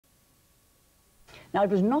Now, it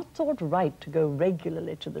was not thought right to go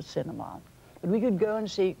regularly to the cinema, but we could go and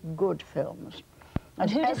see good films. And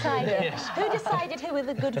who decided? Who decided who were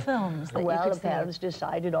the good films that well, you could the parents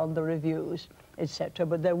decided on the reviews, etc.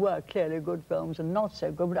 But there were clearly good films and not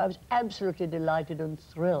so good. But I was absolutely delighted and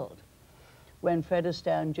thrilled when Fred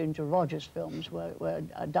Astaire and Ginger Rogers films were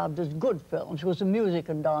dubbed as good films, because the music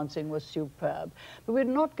and dancing was superb. But we'd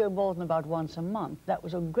not go more than about once a month. That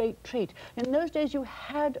was a great treat. In those days, you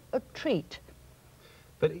had a treat.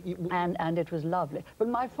 But and it was lovely. But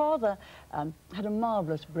my father had a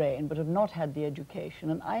marvellous brain, but had not had the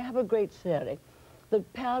education. And I have a great theory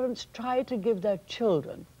that parents try to give their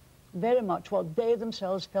children very much what they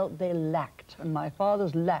themselves felt they lacked. And my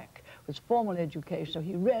father's lack was formal education. So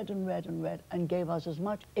he read and read and read and gave us as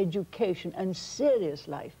much education and serious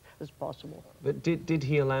life as possible. But did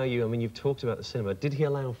he allow you, I mean, you've talked about the cinema, did he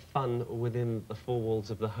allow fun within the four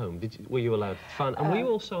walls of the home? Were you allowed fun? And were you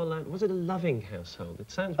also allowed, was it a loving household?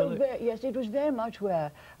 It sounds yes, it was very much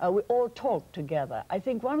where we all talked together. I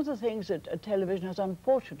think one of the things that television has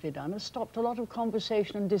unfortunately done is stopped a lot of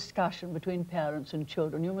conversation and discussion between parents and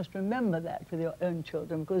children. You must remember that with your own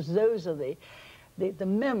children, because those are the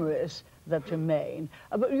memories that remain.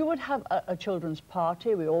 But you would have a children's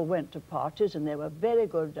party. We all went to parties, and there were very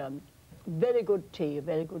good tea,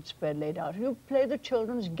 very good spread laid out. You play the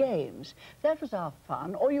children's games. That was our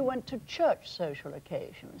fun. Or you went to church social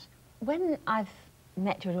occasions. When I've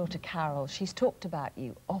met your daughter Carol, she's talked about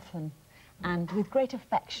you often and with great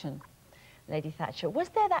affection, Lady Thatcher. Was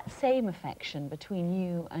there that same affection between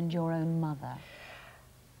you and your own mother?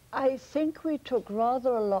 I think we took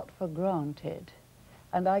rather a lot for granted.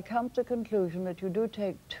 And I come to the conclusion that you do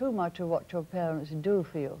take too much of what your parents do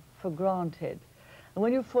for you for granted. And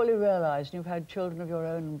when you fully realize and you've had children of your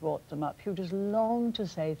own and brought them up, you just long to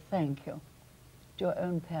say thank you to your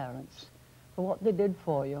own parents for what they did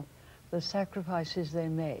for you, the sacrifices they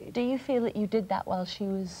made. Do you feel that you did that while she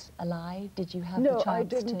was alive? Did you have the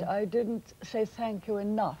chance to? No, I didn't say thank you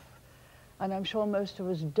enough. And I'm sure most of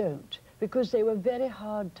us don't. Because they were very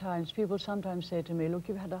hard times. People sometimes say to me, look,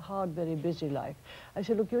 you've had a hard, very busy life. I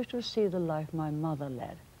said, look, you should see the life my mother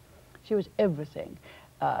led. She was everything.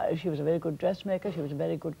 She was a very good dressmaker. She was a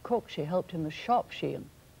very good cook. She helped in the shop. She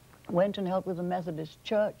went and helped with the Methodist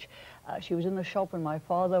Church. She was in the shop when my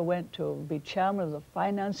father went to be chairman of the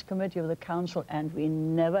finance committee of the council, and we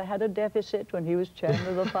never had a deficit when he was chairman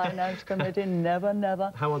of the finance committee. Never,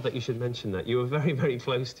 never. How odd that you should mention that. You were very, very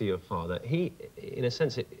close to your father. He, in a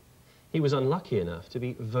sense, he was unlucky enough to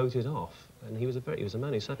be voted off, and he was a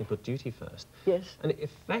man who certainly put duty first. Yes. And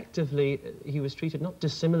effectively, he was treated not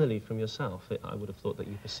dissimilarly from yourself. I would have thought that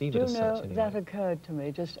you perceived it as such. Do you know, that occurred to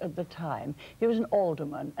me just at the time. He was an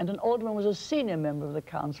alderman, and an alderman was a senior member of the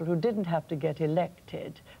council who didn't have to get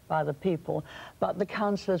elected by the people, but the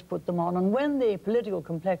councillors put them on. And when the political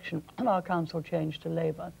complexion of our council changed to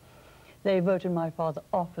Labour, they voted my father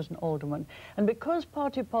off as an alderman. And because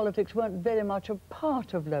party politics weren't very much a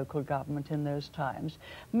part of local government in those times,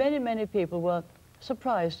 many, many people were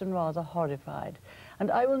surprised and rather horrified.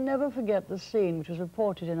 And I will never forget the scene which was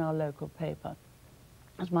reported in our local paper.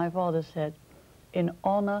 As my father said, in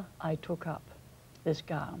honour I took up this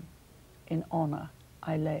gown. In honour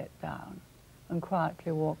I lay it down, and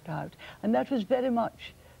quietly walked out. And that was very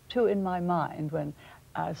much, too, in my mind when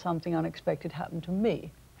something unexpected happened to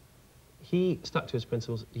me. He stuck to his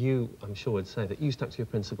principles. You, I'm sure, would say that you stuck to your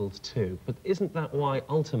principles too. But isn't that why,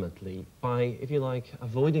 ultimately, by, if you like,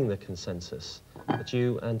 avoiding the consensus, that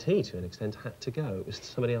you and he, to an extent, had to go? It was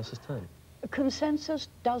somebody else's turn. A consensus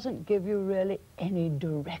doesn't give you really any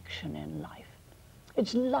direction in life.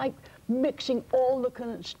 It's like mixing all the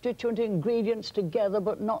constituent ingredients together,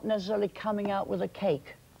 but not necessarily coming out with a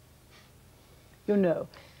cake. You know.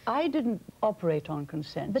 I didn't operate on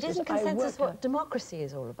consensus. But isn't consensus what democracy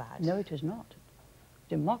is all about? No, it is not.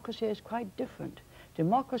 Democracy is quite different.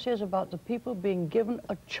 Democracy is about the people being given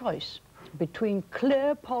a choice between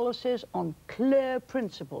clear policies on clear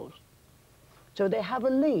principles. So they have a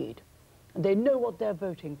lead, and they know what they're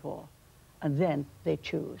voting for, and then they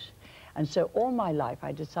choose. And so all my life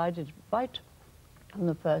I decided right from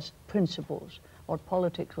the first principles what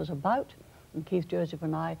politics was about, and Keith Joseph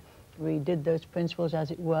and I, we did those principles,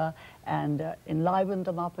 as it were, and enlivened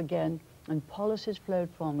them up again, and policies flowed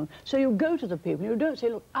from them. So you go to the people, you don't say,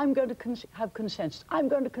 look, I'm going to have consensus, I'm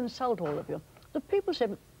going to consult all of you. The people say,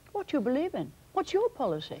 what do you believe in? What's your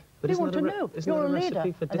policy? We want to know. You're a leader,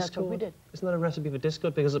 and that's what we did. Isn't that a recipe for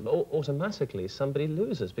discord? Because automatically somebody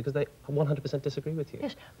loses because they 100% disagree with you.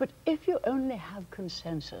 Yes, but if you only have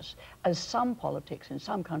consensus, as some politics in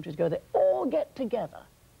some countries go, they all get together.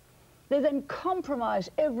 They then compromise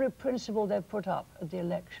every principle they've put up at the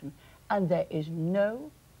election, And there is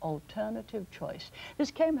no alternative choice.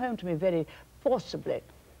 This came home to me very forcibly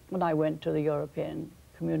when I went to the European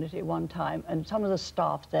community one time, and some of the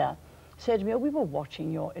staff there said to me, "Oh, we were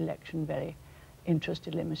watching your election very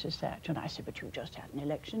interestedly, Mrs. Thatcher." And I said, "But you just had an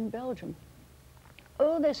election in Belgium."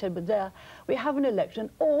 "Oh," they said, "but there we have an election,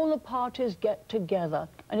 all the parties get together,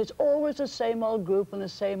 and it's always the same old group and the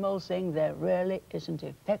same old thing. There really isn't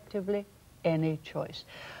effectively any choice."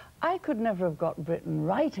 I could never have got Britain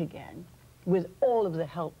right again with all of the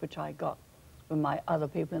help which I got from my other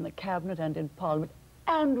people in the cabinet and in Parliament,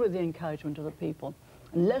 and with the encouragement of the people,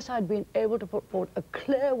 unless I'd been able to put forward a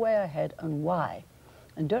clear way ahead and why.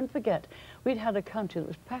 And don't forget, we'd had a country that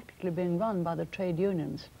was practically being run by the trade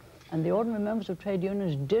unions, and the ordinary members of trade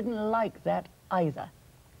unions didn't like that either.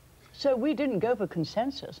 So we didn't go for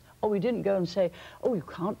consensus, or we didn't go and say, "Oh, you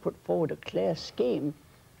can't put forward a clear scheme.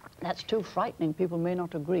 That's too frightening, people may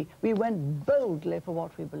not agree." We went boldly for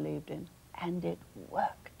what we believed in, and it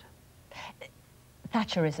worked.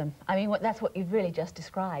 Thatcherism. I mean, that's what you've really just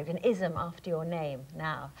described, an ism after your name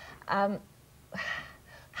now.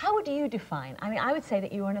 How would you define, I mean, I would say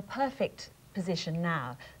that you're in a perfect position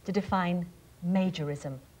now to define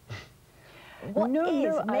majorism. What is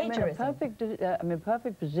majorism? I'm in a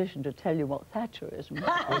perfect position to tell you what Thatcherism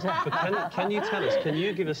is. But can you tell us, can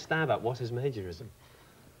you give a stab at what is majorism?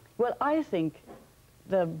 Well, I think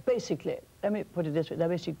basically, let me put it this way, there are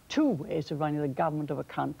basically two ways of running the government of a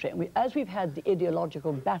country. And as we've had the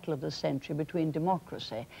ideological battle of the century between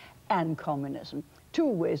democracy and communism, two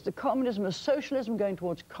ways, the communism of socialism going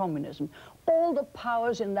towards communism, all the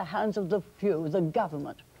powers in the hands of the few, the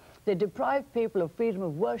government. They deprive people of freedom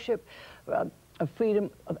of worship, of freedom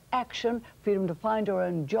of action, freedom to find your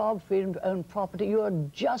own job, freedom to own property. You are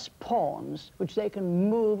just pawns which they can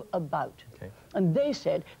move about. Okay. And they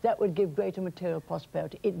said that would give greater material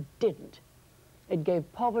prosperity. It didn't. It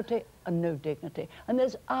gave poverty and no dignity. And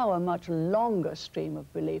there's our much longer stream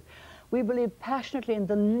of belief. We believe passionately in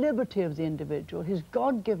the liberty of the individual, his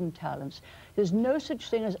God-given talents. There's no such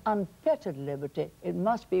thing as unfettered liberty. It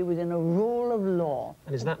must be within a rule of law.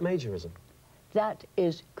 And is that majorism? That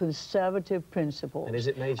is conservative principles. And is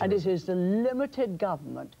it majorism? And it is the limited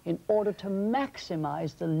government in order to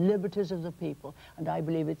maximize the liberties of the people. And I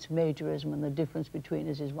believe it's majorism, and the difference between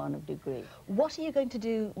us is one of degree. What are you going to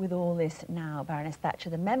do with all this now, Baroness Thatcher?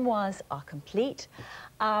 The memoirs are complete.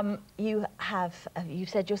 You have, you've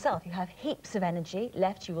said yourself, you have heaps of energy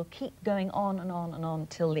left. You will keep going on and on and on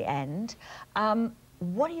till the end.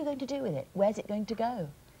 What are you going to do with it? Where's it going to go?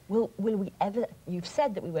 Will we ever, you've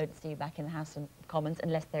said that we won't see you back in the House of Commons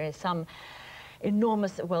unless there is some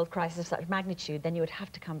enormous world crisis of such magnitude, then you would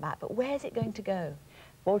have to come back. But where's it going to go?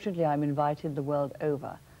 Fortunately, I'm invited the world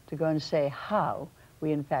over to go and say how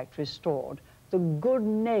we in fact restored the good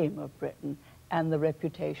name of Britain and the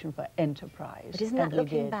reputation for enterprise. But isn't that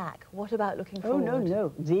looking back? What about looking forward? Oh, no,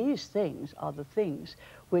 no. These things are the things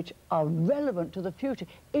which are relevant to the future.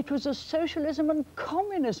 It was the socialism and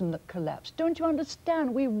communism that collapsed. Don't you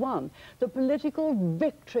understand? We won the political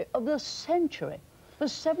victory of the century. For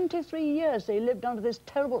 73 years, they lived under this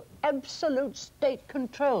terrible absolute state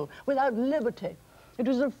control without liberty. It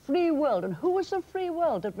was the free world. And who was the free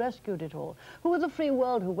world that rescued it all? Who was the free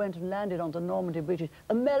world who went and landed on the Normandy bridges?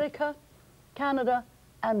 America, Canada,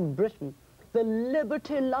 and Britain. The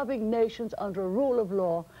liberty-loving nations under a rule of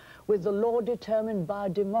law, with the law determined by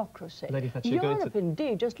democracy. Lady Thatcher, Europe,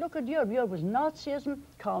 indeed. Just look at Europe. Europe was Nazism.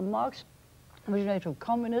 Karl Marx originated from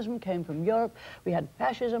communism, came from Europe. We had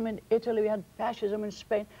fascism in Italy. We had fascism in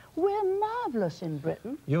Spain. We're marvellous in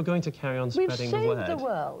Britain. You're going to carry on spreading the word. We've saved the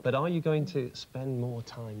world. But are you going to spend more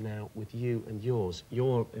time now with you and yours,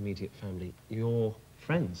 your immediate family, your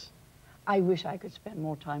friends? I wish I could spend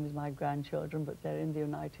more time with my grandchildren, but they're in the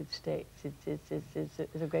United States. It's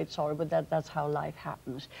a great sorrow, but that's how life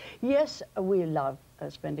happens. Yes, we love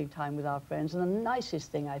spending time with our friends, and the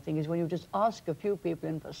nicest thing, I think, is when you just ask a few people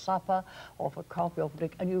in for supper or for coffee or for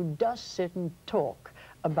drink, and you just sit and talk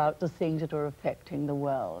about the things that are affecting the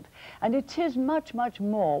world. And it is much, much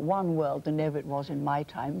more one world than ever it was in my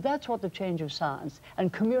time. That's what the change of science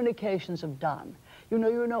and communications have done. You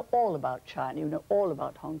know all about China, you know all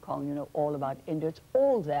about Hong Kong, you know all about India. It's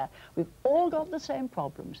all there. We've all got the same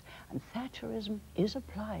problems. And Thatcherism is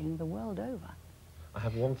applying the world over. I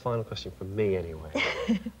have one final question from me, anyway.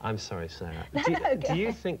 I'm sorry, Sarah. Do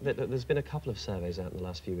you think that there's been a couple of surveys out in the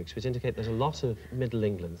last few weeks which indicate there's a lot of Middle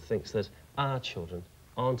England thinks that our children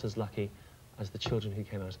aren't as lucky as the children who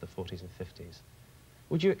came out of the 40s and 50s?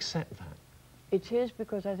 Would you accept that? It is,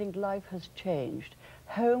 because I think life has changed.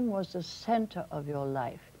 Home was the center of your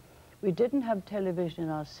life. We didn't have television in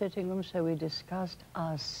our sitting room, so we discussed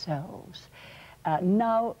ourselves.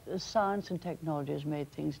 Now, science and technology has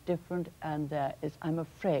made things different, and there is, I'm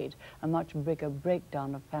afraid, a much bigger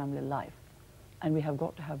breakdown of family life. And we have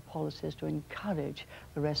got to have policies to encourage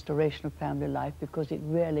the restoration of family life, because it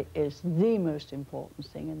really is the most important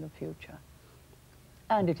thing in the future.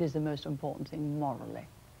 And it is the most important thing morally.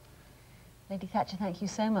 Lady Thatcher, thank you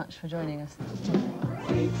so much for joining us.